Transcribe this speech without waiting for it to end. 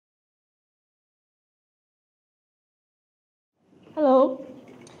Hello.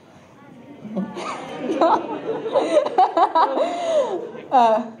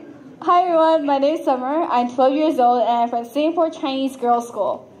 Hi everyone, my name is Summer. I'm 12 years old and I'm from Singapore Chinese Girls'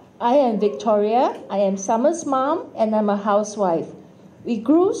 School. I am Victoria. I am Summer's mom and I'm a housewife. We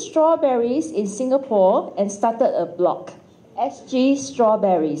grew strawberries in Singapore and started a blog, SG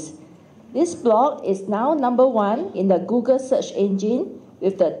Strawberries. This blog is now #1 in the Google search engine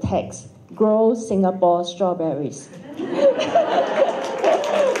with the text, Grow Singapore Strawberries.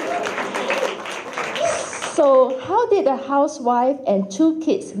 So how did a housewife and 2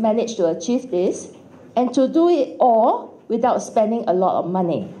 kids manage to achieve this and to do it all without spending a lot of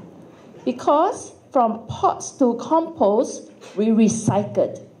money? Because from pots to compost, we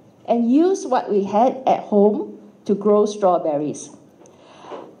recycled and used what we had at home to grow strawberries.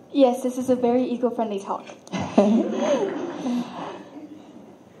 Yes, this is a very eco-friendly talk.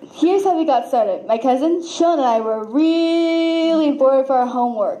 Here's how we got started. My cousin, Sean, and I were really bored for our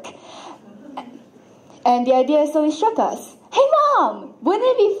homework. And the idea slowly struck us. Hey Mom, wouldn't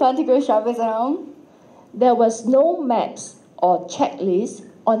it be fun to grow strawberries at home? There was no maps or checklist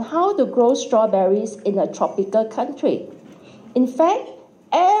on how to grow strawberries in a tropical country. In fact,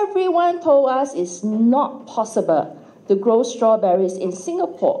 everyone told us it's not possible to grow strawberries in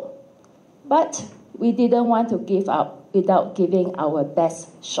Singapore. But we didn't want to give up without giving our best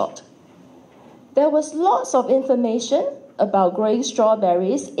shot. There was lots of information about growing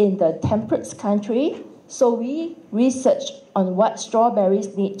strawberries in the temperate country, so we researched on what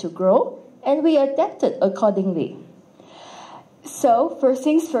strawberries need to grow and we adapted accordingly. So, first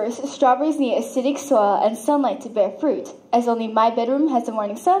things first, strawberries need acidic soil and sunlight to bear fruit. As only my bedroom has the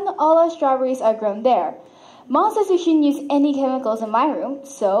morning sun, all our strawberries are grown there. Mom says we shouldn't use any chemicals in my room,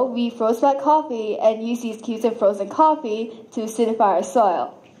 so we froze black coffee and use these cubes of frozen coffee to acidify our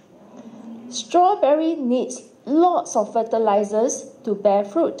soil. Strawberry needs lots of fertilizers to bear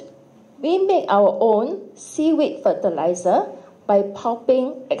fruit. We make our own seaweed fertilizer by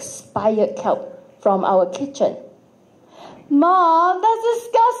pulping expired kelp from our kitchen. Mom, that's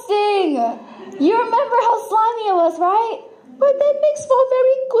disgusting! You remember how slimy it was, right? But that makes for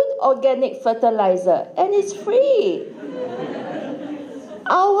very good organic fertilizer and it's free.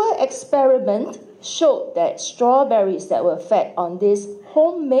 Our experiment showed that strawberries that were fed on this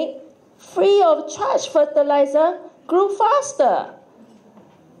homemade, free of charge fertilizer grew faster.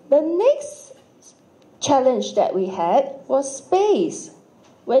 The next challenge that we had was space.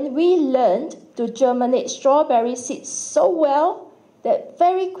 When we learned to germinate strawberry seeds so well that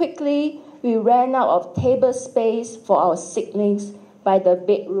very quickly we ran out of table space for our seedlings by the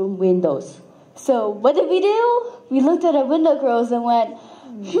bedroom windows. So what did we do? We looked at our window grills and went,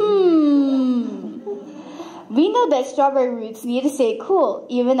 We know that strawberry roots need to stay cool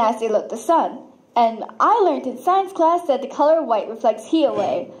even as they look the sun. And I learned in science class that the color white reflects heat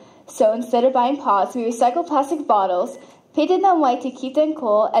away. So instead of buying pots, we recycled plastic bottles, painted them white to keep them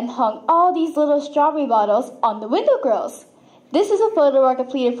cool, and hung all these little strawberry bottles on the window grills. This is a photo of our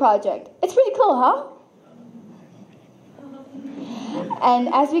completed project. It's pretty cool, huh? And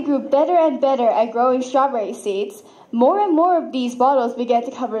as we grew better and better at growing strawberry seeds, more and more of these bottles began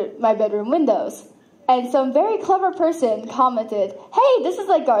to cover my bedroom windows. And some very clever person commented, "Hey, this is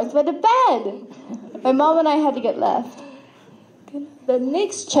like gardens by the bed." My mom and I had to get left. The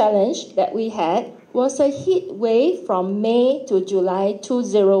next challenge that we had was a heat wave from May to July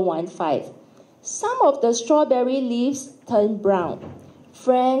 2015. Some of the strawberry leaves turned brown.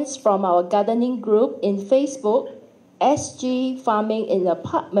 Friends from our gardening group in Facebook, SG Farming in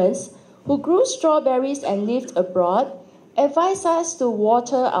Apartments, who grew strawberries and lived abroad, advised us to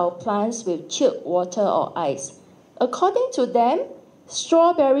water our plants with chilled water or ice. According to them,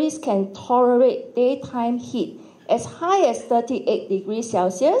 strawberries can tolerate daytime heat as high as 38 degrees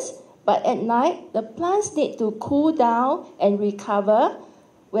Celsius, but at night, the plants need to cool down and recover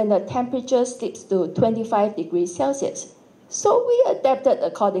when the temperature slips to 25 degrees Celsius. So we adapted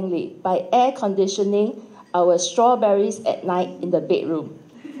accordingly by air conditioning our strawberries at night in the bedroom.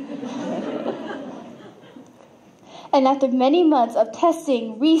 And after many months of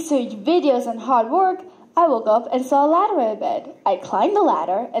testing, research, videos, and hard work, I woke up and saw a ladder in bed. I climbed the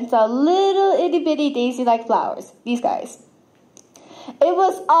ladder and saw little itty-bitty daisy-like flowers, these guys. It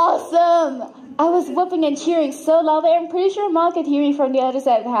was awesome! I was whooping and cheering so loudly, I'm pretty sure Mom could hear me from the other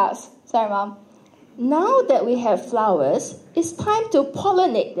side of the house. Sorry, Mom. Now that we have flowers, it's time to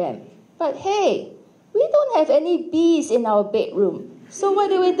pollinate them. But hey, we don't have any bees in our bedroom. So what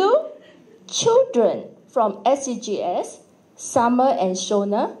do? Children from SCGS, Summer and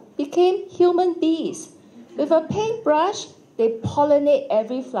Shona, became human bees. With a paintbrush, they pollinate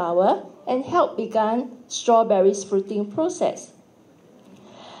every flower and help begin strawberries fruiting process.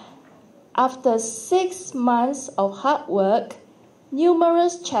 After 6 months of hard work,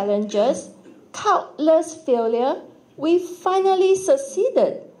 numerous challenges, countless failure, we finally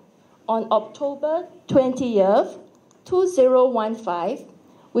succeeded. On October 20th, 2015,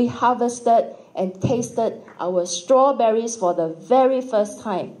 we harvested and tasted our strawberries for the very first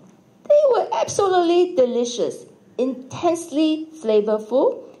time. They were absolutely delicious, intensely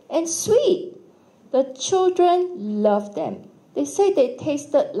flavorful, and sweet. The children loved them. They say they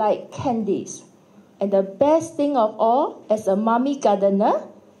tasted like candies. And the best thing of all, as a mommy gardener,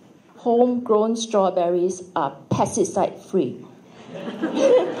 homegrown strawberries are pesticide-free.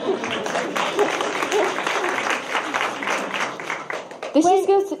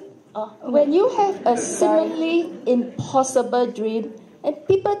 When you have a seemingly impossible dream and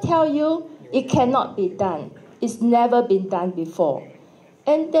people tell you it cannot be done, it's never been done before,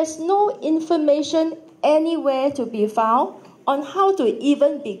 and there's no information anywhere to be found on how to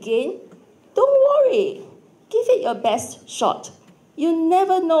even begin, don't worry. Give it your best shot. You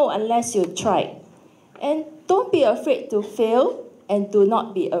never know unless you try. And don't be afraid to fail, and do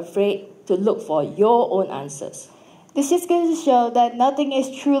not be afraid to look for your own answers. This just goes to show that nothing is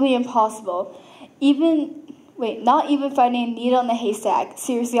truly impossible. Not even finding a needle in a haystack.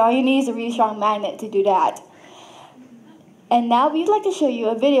 Seriously, all you need is a really strong magnet to do that. And now we'd like to show you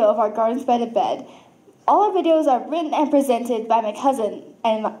a video of our gardens by the bed. All our videos are written and presented by my cousin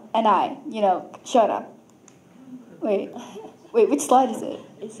and I, Shona. Wait, which slide is it?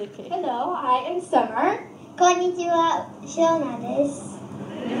 It's okay. Hello, I am Summer. Konnichiwa, Shona desu.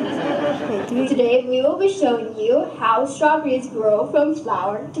 Today we will be showing you how strawberries grow from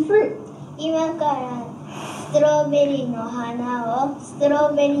flower to fruit. 今からストロベリーの花をスト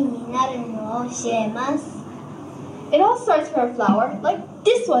ロベリーになるのを教えます。It all starts from a flower, like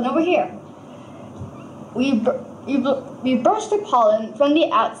this one over here. We brush the pollen from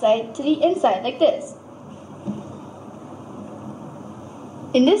the outside to the inside, like this.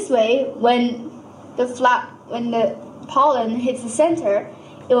 In this way, when the pollen hits the center,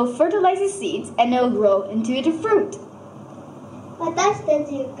 it will fertilize the seeds and it will grow into the fruit. 私た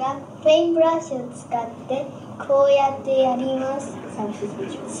ちがペインブラシを使ってこうやってやります。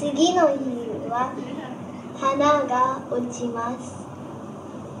次の日は花が落ちます。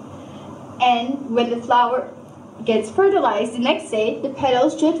And when the flower gets fertilized the next day, the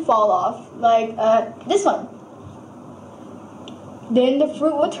petals should fall off, like this one. Then the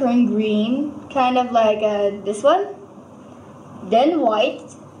fruit will turn green, kind of like this one. Then white,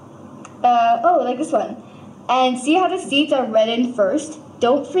 like this one. And see how the seeds are reddened first?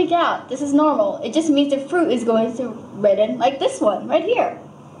 Don't freak out, this is normal. It just means the fruit is going to redden like this one, right here.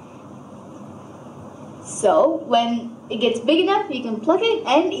 So, when it gets big enough, you can pluck it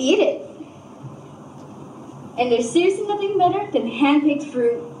and eat it. And there's seriously nothing better than hand-picked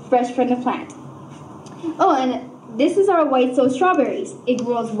fruit fresh from the plant. Oh, and this is our white soul strawberries. It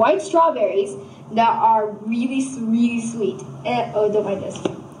grows white strawberries that are really, really sweet. Don't mind this.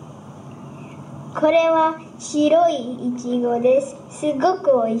 これは白いイチゴです。すご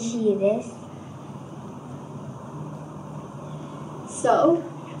く美味しいです。So,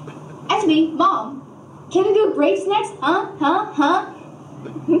 ask me, Mom, can we do grapes next? Huh?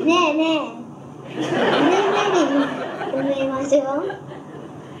 ねえねえ。埋めましょう。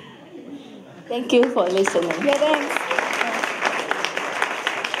 Thank you for listening. Yeah, thanks.